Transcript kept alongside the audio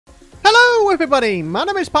Hello everybody, my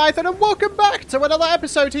name is Python and welcome back to another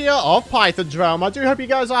episode here of Python's Realm. I do hope you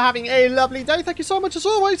guys are having a lovely day. Thank you so much as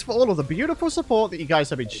always for all of the beautiful support that you guys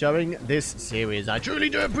have been showing this series. I truly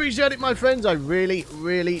do appreciate it, my friends. I really,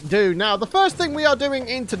 really do. Now, the first thing we are doing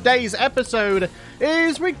in today's episode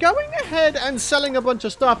is we're going ahead and selling a bunch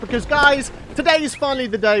of stuff because, guys, today is finally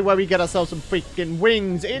the day where we get ourselves some freaking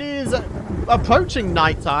wings. It is approaching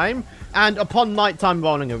nighttime. And upon nighttime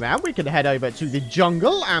rolling around, we can head over to the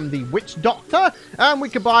jungle and the witch doctor. And we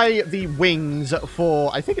can buy the wings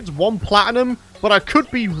for, I think it's 1 platinum, but I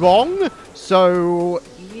could be wrong. So,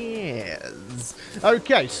 yes.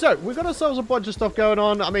 Okay, so we've got ourselves a bunch of stuff going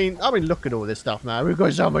on. I mean, look at all this stuff, man. We've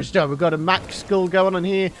got so much stuff. We've got a max skull going on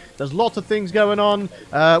here. There's lots of things going on.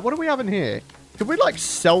 What do we have in here? Can we, like,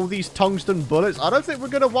 sell these tungsten bullets? I don't think we're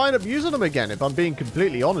going to wind up using them again, if I'm being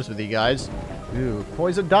completely honest with you guys. Ooh,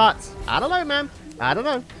 poison darts. I don't know, man. I don't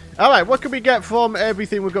know. All right, what can we get from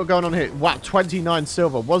everything we've got going on here? Wow, 29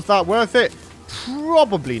 silver. Was that worth it?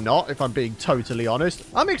 Probably not, if I'm being totally honest.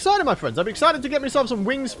 I'm excited, my friends. I'm excited to get myself some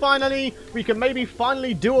wings finally. We can maybe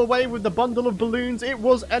finally do away with the bundle of balloons. It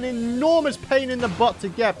was an enormous pain in the butt to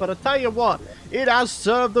get, but I tell you what, it has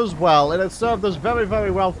served us well. It has served us very, very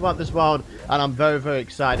well throughout this world, and I'm very, very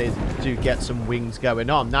excited to get some wings going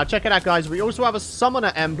on. Now, check it out, guys. We also have a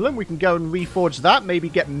summoner emblem. We can go and reforge that, maybe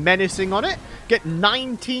get menacing on it, get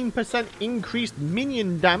 19% increased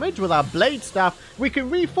minion damage with our blade staff. We can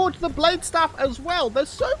reforge the blade staff as well. There's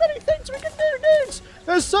so many things we can do, dudes.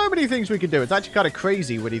 There's so many things we can do. It's actually kind of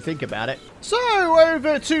crazy when you think about it. So,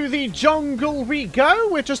 over to the jungle we go.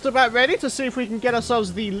 We're just about ready to see if we can get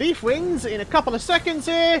ourselves the leaf wings in a couple of seconds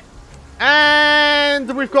here.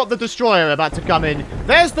 And we've got the destroyer about to come in.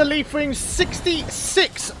 There's the leaf wings,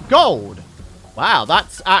 66 gold. Wow,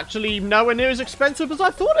 that's actually nowhere near as expensive as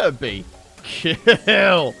I thought it would be.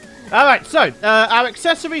 Kill. Alright, so, our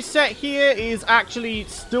accessory set here is actually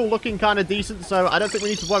still looking kind of decent, so I don't think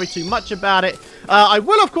we need to worry too much about it. I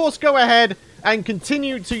will, of course, go ahead and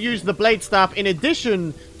continue to use the blade staff in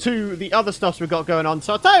addition to the other stuff we've got going on.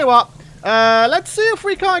 So, I'll tell you what, let's see if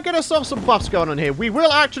we can't get ourselves some buffs going on here. We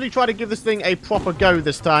will actually try to give this thing a proper go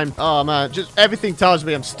this time. Oh, man, just everything tells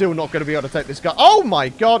me I'm still not going to be able to take this guy. Oh, my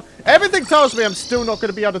God. Everything tells me I'm still not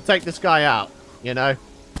going to be able to take this guy out. You know?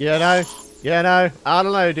 I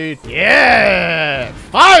don't know, dude. Yeah!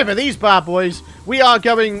 5 of these bad boys. We are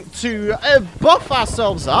going to buff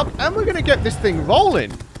ourselves up, and we're going to get this thing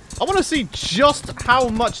rolling. I want to see just how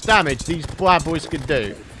much damage these bad boys can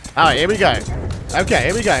do. All right, here we go. Okay,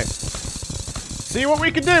 here we go. See what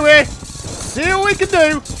we can do here. See what we can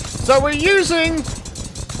do. So we're using...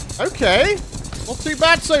 Okay. Not too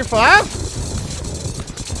bad so far.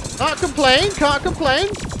 Can't complain. Can't complain.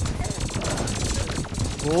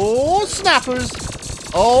 Oh, snappers.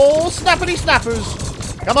 Oh, snappity snappers.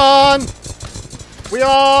 Come on. We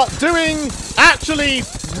are doing actually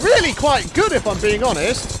really quite good, if I'm being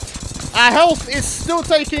honest. Our health is still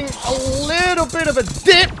taking a little bit of a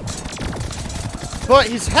dip. But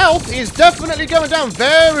his health is definitely going down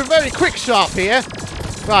very, very quick sharp here.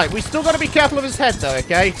 Right, we still got to be careful of his head, though,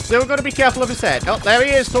 okay? Still got to be careful of his head. Oh, there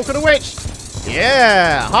he is, talking to witch.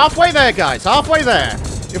 Yeah, halfway there, guys. Halfway there.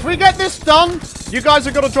 If we get this done... You guys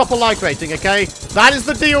are going to drop a like rating, okay? That is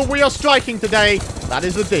the deal we are striking today. That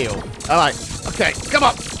is the deal. All right. Okay. Come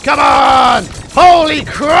on. Come on. Holy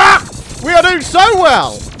crap. We are doing so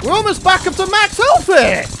well. We're almost back up to max health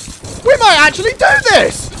here. We might actually do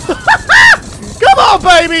this. Come on,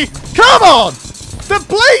 baby. Come on. The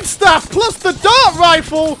blade staff plus the dart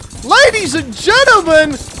rifle. Ladies and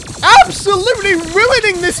gentlemen, absolutely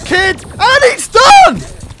ruining this kid. And he's done.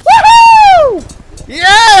 Woohoo!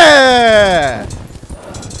 Yeah!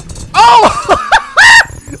 Oh!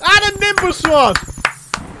 And a Nimbus one!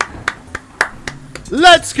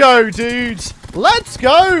 Let's go, dudes! Let's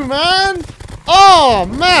go, man! Oh,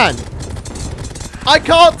 man! I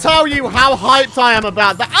can't tell you how hyped I am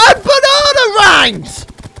about that. And banana rangs!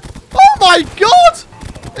 Oh my god!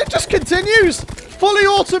 It just continues! Fully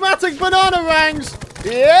automatic banana rangs!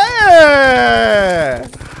 Yeah!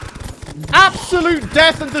 Absolute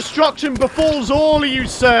death and destruction befalls all of you,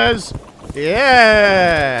 sirs.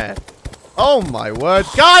 Yeah. Oh, my word.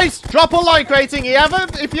 Guys, drop a like rating.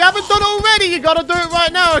 If you haven't done already, you got to do it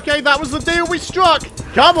right now, okay? That was the deal we struck.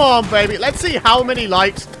 Come on, baby. Let's see how many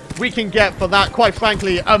likes we can get for that, quite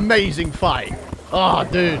frankly, amazing fight. Oh,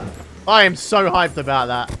 dude. I am so hyped about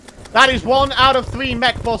that. That is 1 out of 3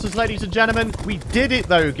 mech bosses, ladies and gentlemen. We did it,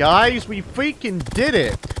 though, guys. We freaking did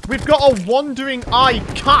it. We've got a wandering eye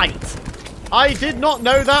kite. I did not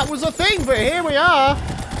know that was a thing, but here we are.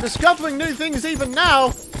 Discovering new things even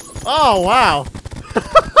now. Oh, wow.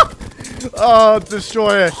 Oh,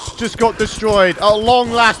 Destroyer just got destroyed. At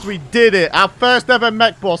long last, we did it. Our first ever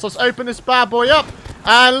Mech Boss. Let's open this bad boy up.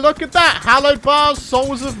 And look at that. Hallowed Bars,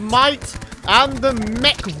 Souls of Might, and the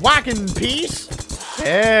Mech Wagon piece.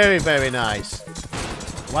 Very, very nice.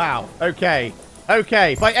 Wow. Okay.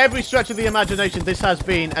 Okay. By every stretch of the imagination, this has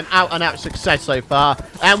been an out-and-out success so far.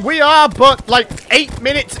 And we are but like 8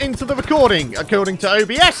 minutes into the recording, according to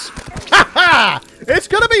OBS. Haha! It's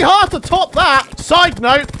going to be hard to top that. Side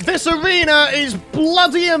note, this arena is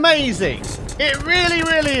bloody amazing. It really,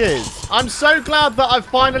 really is. I'm so glad that I've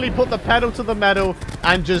finally put the pedal to the metal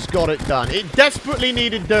and just got it done. It desperately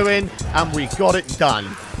needed doing, and we got it done.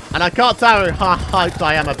 And I can't tell you how hyped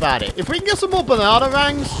I am about it. If we can get some more banana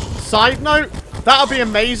rangs, side note, that'll be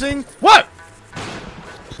amazing. Whoa!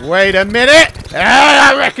 Wait a minute. Hey,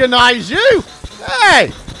 I recognize you.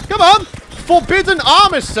 Hey, come on. Forbidden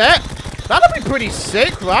armor set. That'll be pretty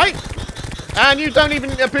sick, right? And you don't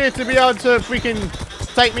even appear to be able to freaking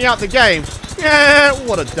take me out the game. Yeah,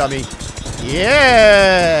 what a dummy.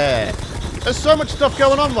 Yeah. There's so much stuff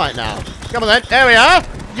going on right now. Come on then. There we are.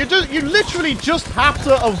 You literally just have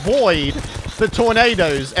to avoid the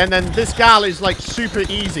tornadoes, and then this gal is like super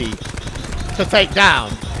easy to take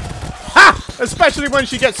down. Ha! Especially when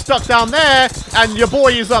she gets stuck down there, and your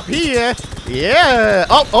boy is up here. Yeah.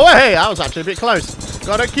 Oh, hey, that was actually a bit close.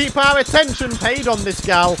 Gotta keep our attention paid on this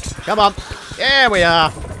gal. Come on. There we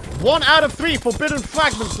are. 1 out of 3 forbidden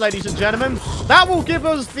fragments, ladies and gentlemen. That will give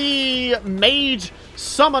us the Mage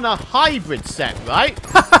Summoner Hybrid set, right?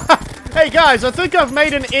 Hey, guys, I think I've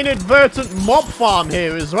made an inadvertent mob farm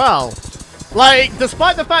here as well. Like,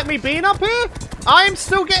 despite the fact me being up here, I'm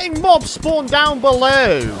still getting mobs spawned down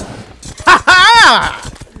below.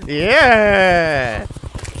 Ha-ha! Yeah.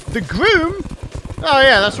 The Groom? Oh,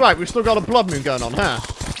 yeah, that's right. We've still got a blood moon going on, huh?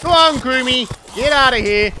 Go on, Groomy. Get out of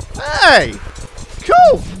here. Hey!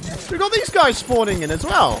 Cool! We've got these guys spawning in as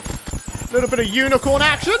well. A little bit of unicorn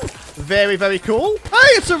action. Very, very cool.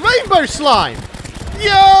 Hey, it's a rainbow slime!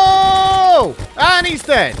 Yo! And he's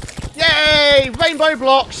dead. Yay! Rainbow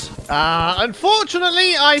blocks.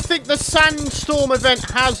 Unfortunately, I think the sandstorm event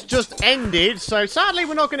has just ended. So, sadly,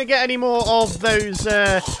 we're not going to get any more of those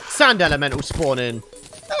sand elementals spawning.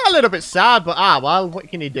 A little bit sad, but well, what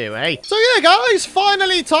can you do, eh? So yeah, guys,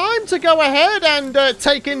 finally time to go ahead and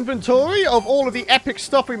take inventory of all of the epic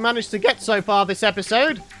stuff we managed to get so far this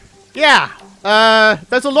episode. Yeah,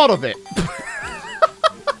 there's a lot of it.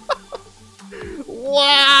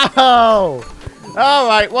 Wow!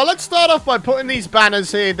 Alright, well, let's start off by putting these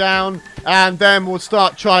banners here down, and then we'll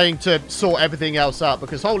start trying to sort everything else out,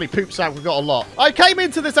 because holy poop sack, we've got a lot. I came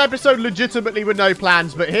into this episode legitimately with no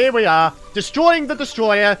plans, but here we are, destroying the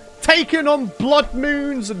Destroyer, taking on blood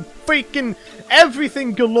moons and freaking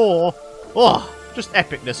everything galore. Oh, just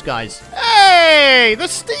epicness, guys. Hey, the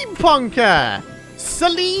steampunker!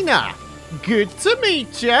 Selena! Good to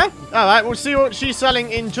meet you. Alright, we'll see what she's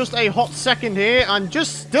selling in just a hot second here. I'm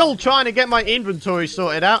just still trying to get my inventory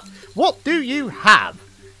sorted out. What do you have?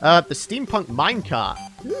 The steampunk minecart.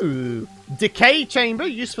 Ooh. Decay chamber,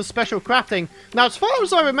 used for special crafting. Now, as far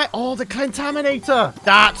as I remember... Oh, the contaminator.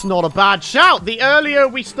 That's not a bad shout. The earlier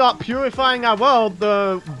we start purifying our world,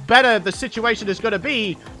 the better the situation is going to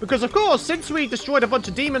be. Because, of course, since we destroyed a bunch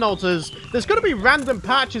of demon altars, there's going to be random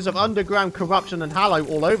patches of underground corruption and hallow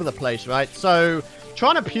all over the place, right? So,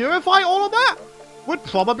 trying to purify all of that would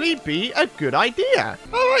probably be a good idea.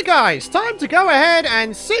 Alright guys, time to go ahead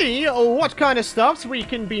and see what kind of stuffs we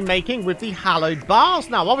can be making with the hallowed bars.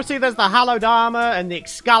 Now, obviously there's the hallowed armor and the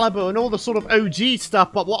Excalibur and all the sort of OG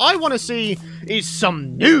stuff, but what I want to see is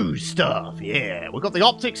some new stuff. Yeah, we've got the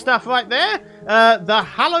optic stuff right there. The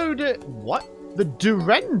hallowed... What? The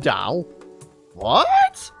Durendal?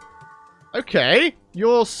 What? Okay.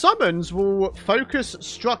 Your summons will focus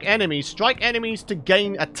strike enemies to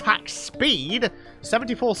gain attack speed,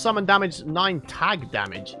 74 summon damage, 9 tag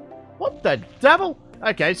damage. What the devil?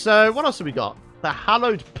 Okay, so what else have we got? The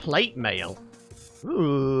hallowed plate mail.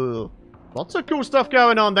 Ooh, lots of cool stuff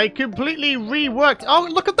going on. They completely reworked. Oh,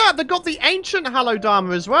 look at that. They got the ancient hallowed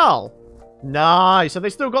armor as well. Nice. So they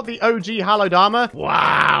still got the OG hallowed armor.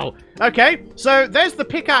 Wow. Okay, so there's the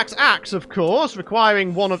pickaxe axe, of course,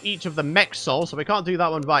 requiring one of each of the mech souls, so we can't do that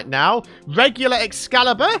one right now. Regular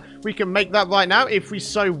Excalibur, we can make that right now if we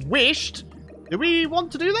so wished. Do we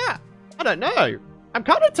want to do that? I don't know. I'm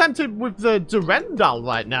kind of tempted with the Durendal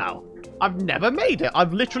right now. I've never made it.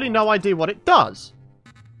 I've literally no idea what it does.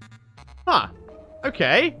 Huh.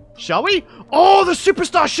 Okay. Shall we? Oh, the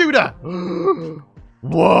Superstar Shooter!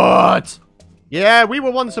 What? Yeah, we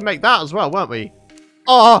were ones to make that as well, weren't we?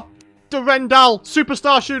 Oh, Durandal,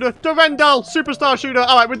 Superstar Shooter. Durandal, Superstar Shooter.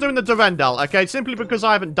 All right, we're doing the Durandal, okay? Simply because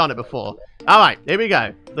I haven't done it before. All right, here we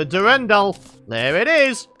go. The Durandal. There it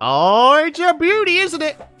is. Oh, it's a beauty, isn't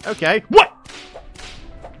it? Okay. What?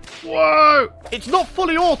 Whoa! It's not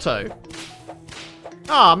fully auto.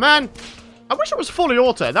 Ah, man. I wish it was fully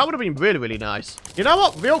auto. That would have been really, really nice. You know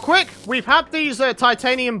what? Real quick, we've had these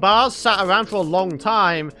titanium bars sat around for a long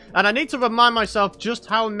time, and I need to remind myself just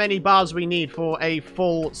how many bars we need for a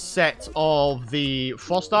full set of the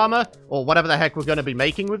frost armor, or whatever the heck we're going to be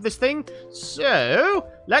making with this thing. So,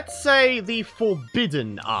 let's say the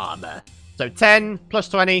forbidden armor. So 10 plus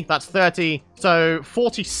 20, that's 30, so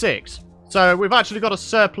 46. So we've actually got a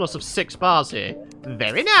surplus of 6 bars here.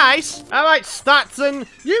 Very nice. All right, Statson,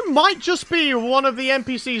 you might just be one of the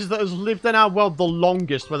NPCs that has lived in our world the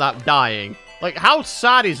longest without dying. Like, how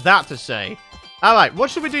sad is that to say? All right, what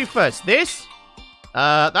should we do first? This?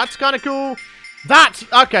 That's kind of cool. That,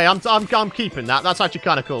 okay, I'm keeping that. That's actually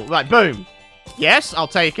kind of cool. Right, boom. Yes, I'll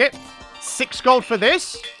take it. 6 gold for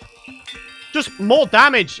this. Just more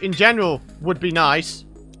damage in general would be nice.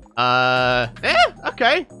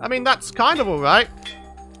 Okay. I mean, that's kind of alright.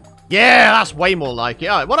 Yeah, that's way more like it.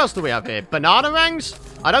 Alright, what else do we have here? Banana rangs?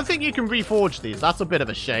 I don't think you can reforge these. That's a bit of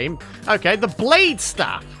a shame. Okay, the blade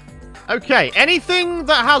staff. Okay, anything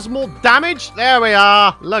that has more damage? There we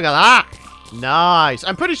are. Look at that. Nice.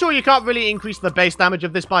 I'm pretty sure you can't really increase the base damage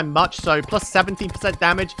of this by much, so plus 17%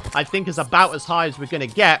 damage, I think, is about as high as we're going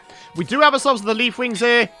to get. We do have ourselves the leaf wings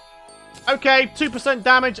here. Okay, 2%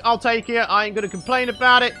 damage. I'll take it. I ain't going to complain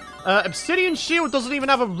about it. Obsidian shield doesn't even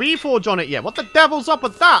have a reforge on it yet. What the devil's up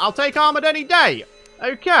with that? I'll take armored any day.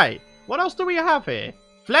 Okay, what else do we have here?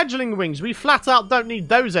 Fledgling wings. We flat out don't need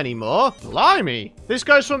those anymore. Blimey. This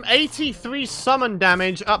goes from 83 summon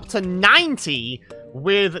damage up to 90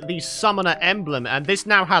 with the summoner emblem. And this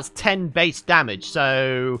now has 10 base damage.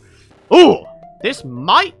 So, ooh, this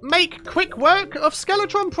might make quick work of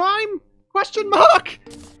Skeletron Prime? Question mark?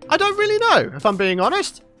 I don't really know, if I'm being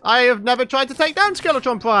honest. I have never tried to take down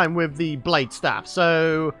Skeletron Prime with the blade staff,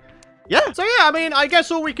 so yeah. So yeah, I mean, I guess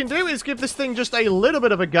all we can do is give this thing just a little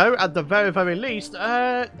bit of a go at the very, very least.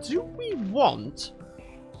 Do we want...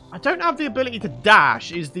 I don't have the ability to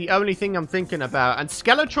dash is the only thing I'm thinking about. And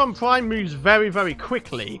Skeletron Prime moves very, very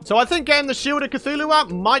quickly. So I think getting the Shield of Cthulhu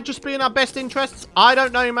out might just be in our best interests. I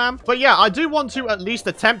don't know, man. But yeah, I do want to at least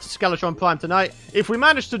attempt Skeletron Prime tonight. If we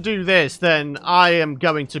manage to do this, then I am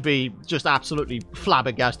going to be just absolutely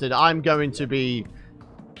flabbergasted. I'm going to be...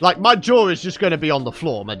 like, my jaw is just going to be on the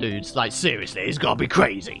floor, my dudes. Like, seriously, it's got to be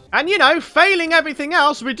crazy. And, you know, failing everything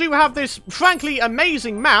else, we do have this, frankly,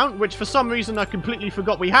 amazing mount, which for some reason I completely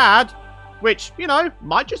forgot we had, which, you know,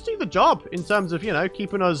 might just do the job in terms of, you know,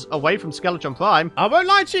 keeping us away from Skeletron Prime. I won't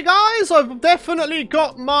lie to you guys, I've definitely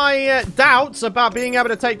got my doubts about being able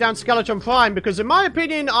to take down Skeletron Prime, because in my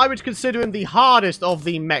opinion, I would consider him the hardest of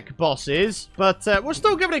the mech bosses, but we'll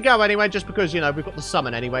still give it a go anyway, just because, you know, we've got the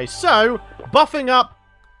summon anyway. So, buffing up.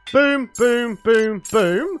 Boom, boom, boom,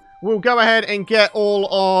 boom. We'll go ahead and get all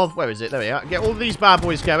of... where is it? There we are. Get all of these bad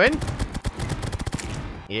boys going.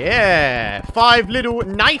 Yeah. 5 little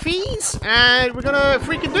knifeys. And we're going to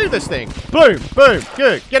freaking do this thing. Boom, boom.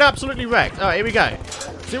 Good. Get absolutely wrecked. All right, here we go.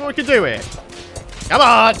 See what we can do here. Come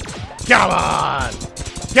on. Come on.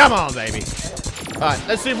 Come on, baby. All right,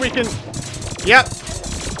 let's see if we can... Yep.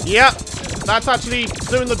 Yep. That's actually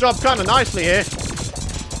doing the job kind of nicely here.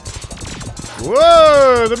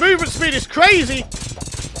 Whoa, the movement speed is crazy.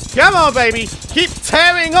 Come on, baby. Keep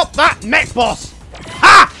tearing up that mech boss.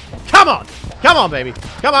 Ha! Come on. Come on, baby.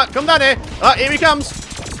 Come on. Come down here. Here he comes.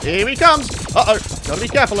 Here he comes. Uh-oh. Gotta be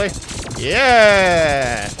careful here.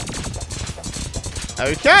 Yeah.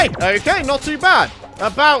 Okay. Okay. Not too bad.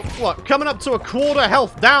 About, what, coming up to a quarter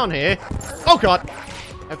health down here. Oh, God.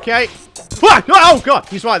 Okay. Oh, God.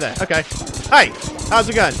 He's right there. Okay. Hey. How's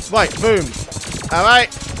it going? Right. Boom. All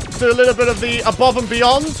right. Do a little bit of the above and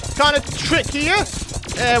beyond kind of trick here.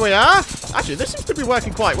 There we are. Actually, this seems to be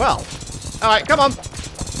working quite well. All right, come on.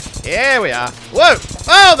 Here we are. Whoa.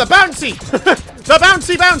 Oh, the bouncy. The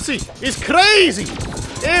bouncy is crazy.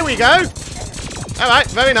 Here we go. All right,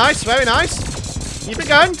 very nice, very nice. Keep it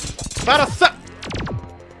going. About a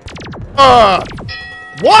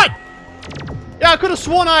what? Yeah, I could have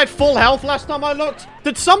sworn I had full health last time I looked.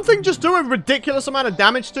 Did something just do a ridiculous amount of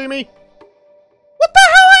damage to me? What the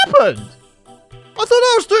hell happened? I thought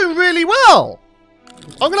I was doing really well.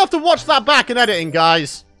 I'm going to have to watch that back in editing,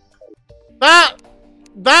 guys. That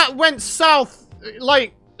went south,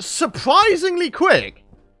 like, surprisingly quick.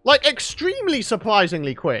 Like, extremely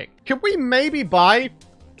surprisingly quick. Can we maybe buy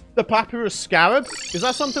the Papyrus Scarab? Is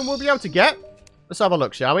that something we'll be able to get? Let's have a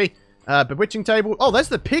look, shall we? Bewitching table. Oh, there's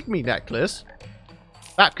the pygmy necklace.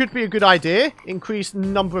 That could be a good idea. Increase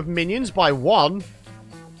number of minions by 1.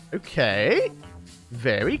 Okay.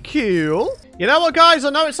 Very cool. You know what, guys?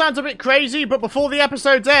 I know it sounds a bit crazy, but before the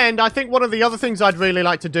episode's end, I think one of the other things I'd really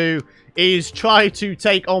like to do is try to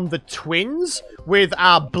take on the twins with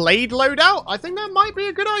our blade loadout. I think that might be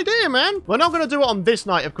a good idea, man. We're not going to do it on this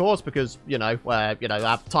night, of course, because,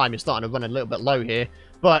 our time is starting to run a little bit low here.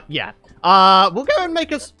 But, yeah. We'll go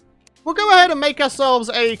ahead and make ourselves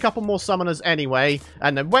a couple more summoners anyway.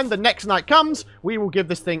 And then when the next night comes, we will give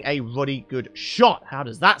this thing a ruddy good shot. How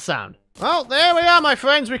does that sound? Well, there we are, my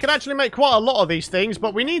friends. We can actually make quite a lot of these things,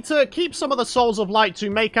 but we need to keep some of the Souls of Light to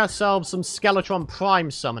make ourselves some Skeletron Prime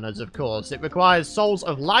summoners, of course. It requires Souls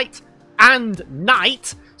of Light and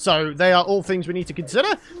Night, so they are all things we need to consider.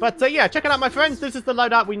 But, yeah, check it out, my friends. This is the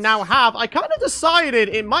loadout we now have. I kind of decided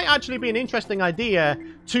it might actually be an interesting idea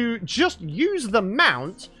to just use the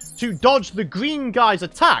mount to dodge the green guy's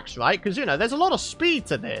attacks, right? Because, there's a lot of speed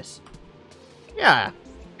to this. Yeah.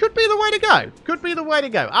 Could be the way to go. Could be the way to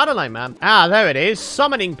go. I don't know, man. Ah, there it is.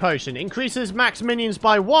 Summoning Potion. Increases max minions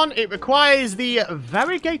by 1. It requires the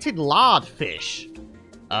variegated lardfish.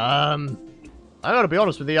 I gotta be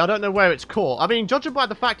honest with you. I don't know where it's caught. I mean, judging by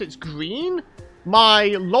the fact it's green,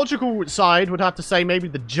 my logical side would have to say maybe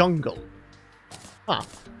the jungle. Huh.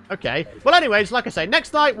 Okay. Well, anyways, like I say,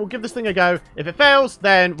 next night, we'll give this thing a go. If it fails,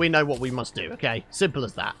 then we know what we must do, okay? Simple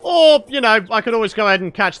as that. Or, I could always go ahead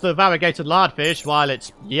and catch the variegated lardfish while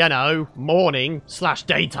it's,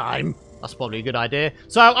 morning/daytime. That's probably a good idea.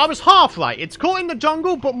 So, I was half right. It's caught in the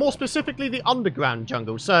jungle, but more specifically the underground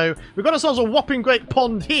jungle. So, we've got ourselves a whopping great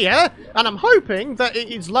pond here, and I'm hoping that it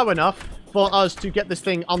is low enough for us to get this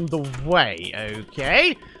thing underway,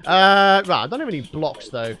 okay? Right, I don't have any blocks,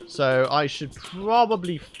 though, so I should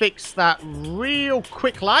probably fix that real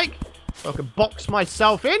quick-like. So I can box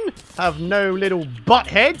myself in, have no little butt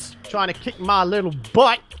heads trying to kick my little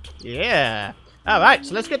butt. Yeah. Alright,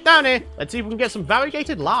 so let's get down here. Let's see if we can get some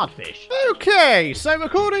variegated lardfish. Okay, so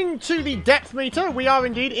according to the depth meter, we are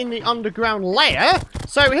indeed in the underground layer.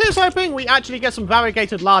 So here's hoping we actually get some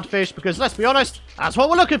variegated lardfish, because let's be honest, that's what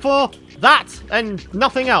we're looking for. That and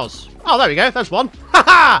nothing else. Oh, there we go. That's one.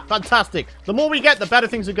 Haha! Fantastic. The more we get, the better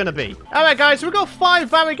things are going to be. Alright, guys, so we've got 5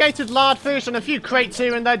 variegated lardfish and a few crates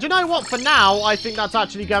here and there. Do you know what? For now, I think that's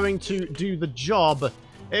actually going to do the job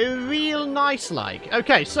real nice like.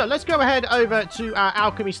 Okay, so let's go ahead over to our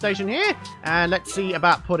alchemy station here. And let's see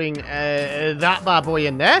about putting that bad boy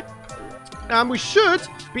in there. And we should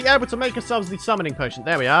be able to make ourselves the summoning potion.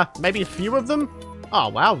 There we are. Maybe a few of them. Oh,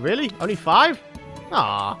 wow. Really? Only 5?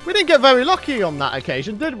 Ah, we didn't get very lucky on that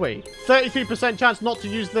occasion, did we? 33% chance not to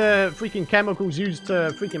use the freaking chemicals used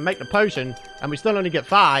to freaking make the potion. And we still only get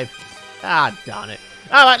 5. Ah, darn it.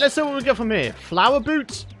 Alright, let's see what we get from here. Flower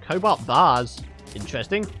boots. Cobalt bars.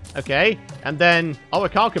 Interesting. Okay. And then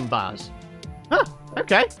orichalcum bars. Huh.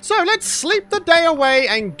 Okay. So let's sleep the day away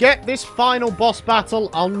and get this final boss battle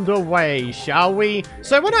underway, shall we?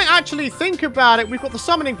 So when I actually think about it, we've got the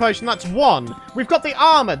summoning potion, that's 1. We've got the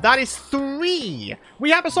armor, that is 3. We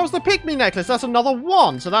have ourselves the pygmy necklace, that's another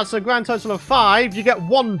 1. So that's a grand total of 5. You get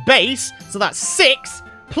 1 base, so that's 6.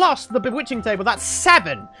 Plus the bewitching table, that's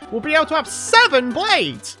 7. We'll be able to have 7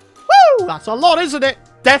 blades. Woo! That's a lot, isn't it?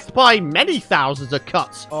 Death by many thousands of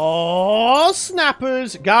cuts. Oh,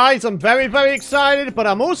 snappers. Guys, I'm very, very excited, but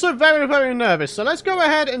I'm also very, very nervous. So let's go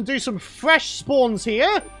ahead and do some fresh spawns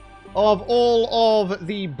here of all of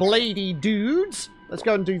the blady dudes. Let's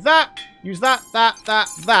go and do that. Use that,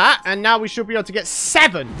 that. And now we should be able to get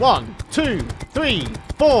 7. 1, 2, 3,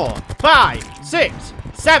 4, 5, 6,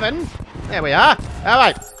 7. There we are. All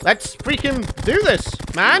right. Let's freaking do this,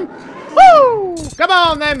 man. Woo! Come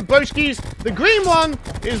on then, broskies. The green one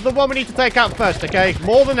is the one we need to take out first, okay?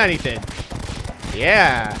 More than anything.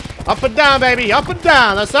 Yeah. Up and down, baby. Up and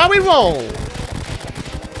down. That's how we roll.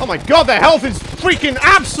 Oh my god, their health is freaking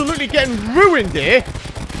absolutely getting ruined here.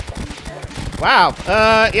 Wow.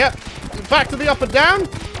 Yep. Back to the up and down.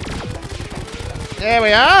 There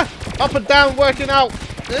we are. Up and down working out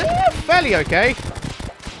fairly okay.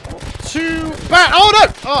 Too bad. Oh,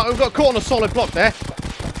 no! Oh, we got caught on a solid block there.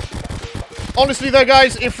 Honestly, though,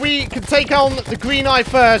 guys, if we can take on the green eye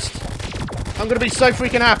first, I'm going to be so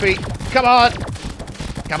freaking happy. Come on.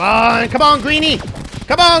 Come on. Come on, greenie.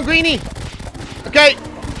 Come on, greenie. Okay.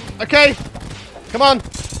 Okay. Come on.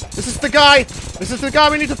 This is the guy. This is the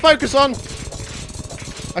guy we need to focus on.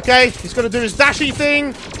 Okay. He's going to do his dashy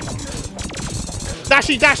thing.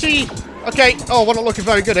 Dashy, dashy. Okay. Oh, we're not looking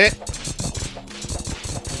very good here.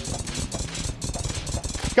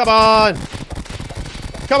 Come on.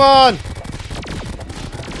 Come on.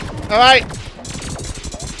 Alright.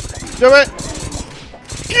 Do it.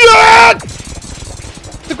 Yeah!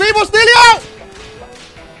 The green one's nearly out.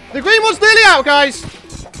 The green one's nearly out, guys.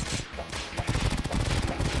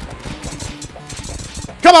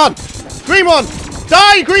 Come on. Green one.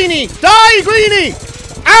 Die, greenie. Die, greenie.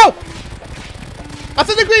 Ow. I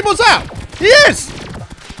think the green one's out. He is.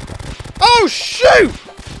 Oh, shoot.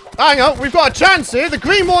 Hang on. We've got a chance here. The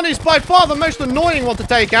green one is by far the most annoying one to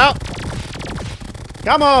take out.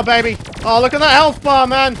 Come on, baby. Oh, look at that health bar,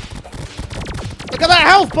 man. Look at that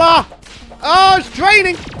health bar. Oh, it's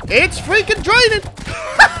draining. It's freaking draining.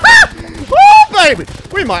 Oh, baby.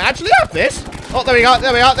 We might actually have this. Oh, there we are.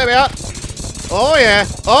 There we are. There we are. Oh, yeah.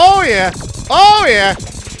 Oh, yeah. Oh, yeah.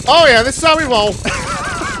 Oh, yeah. This is how we roll.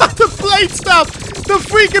 The blade stuff. The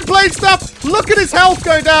freaking blade stuff. Look at his health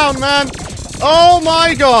go down, man. Oh,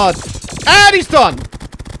 my God. And he's done.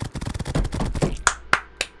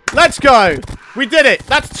 Let's go. We did it.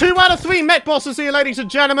 That's 2 out of 3 Mech Bosses here, ladies and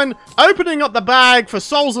gentlemen. Opening up the bag for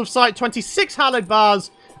Souls of Sight, 26 hallowed bars,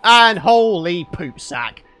 and holy poop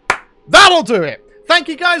sack. That'll do it. Thank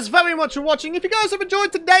you guys very much for watching. If you guys have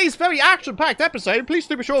enjoyed today's very action-packed episode, please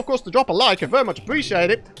do be sure, of course, to drop a like. I very much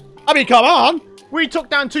appreciate it. I mean, come on. We took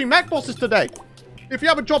down 2 Mech Bosses today. If you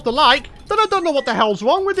haven't dropped a like, then I don't know what the hell's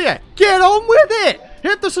wrong with you. Get on with it.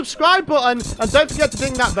 Hit the subscribe button, and don't forget to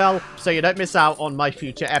ding that bell so you don't miss out on my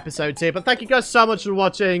future episodes here. But thank you guys so much for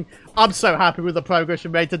watching. I'm so happy with the progress we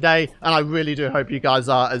made today, and I really do hope you guys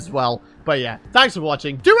are as well. But yeah, thanks for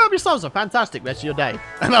watching. Do have yourselves a fantastic rest of your day,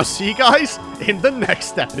 and I'll see you guys in the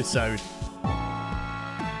next episode.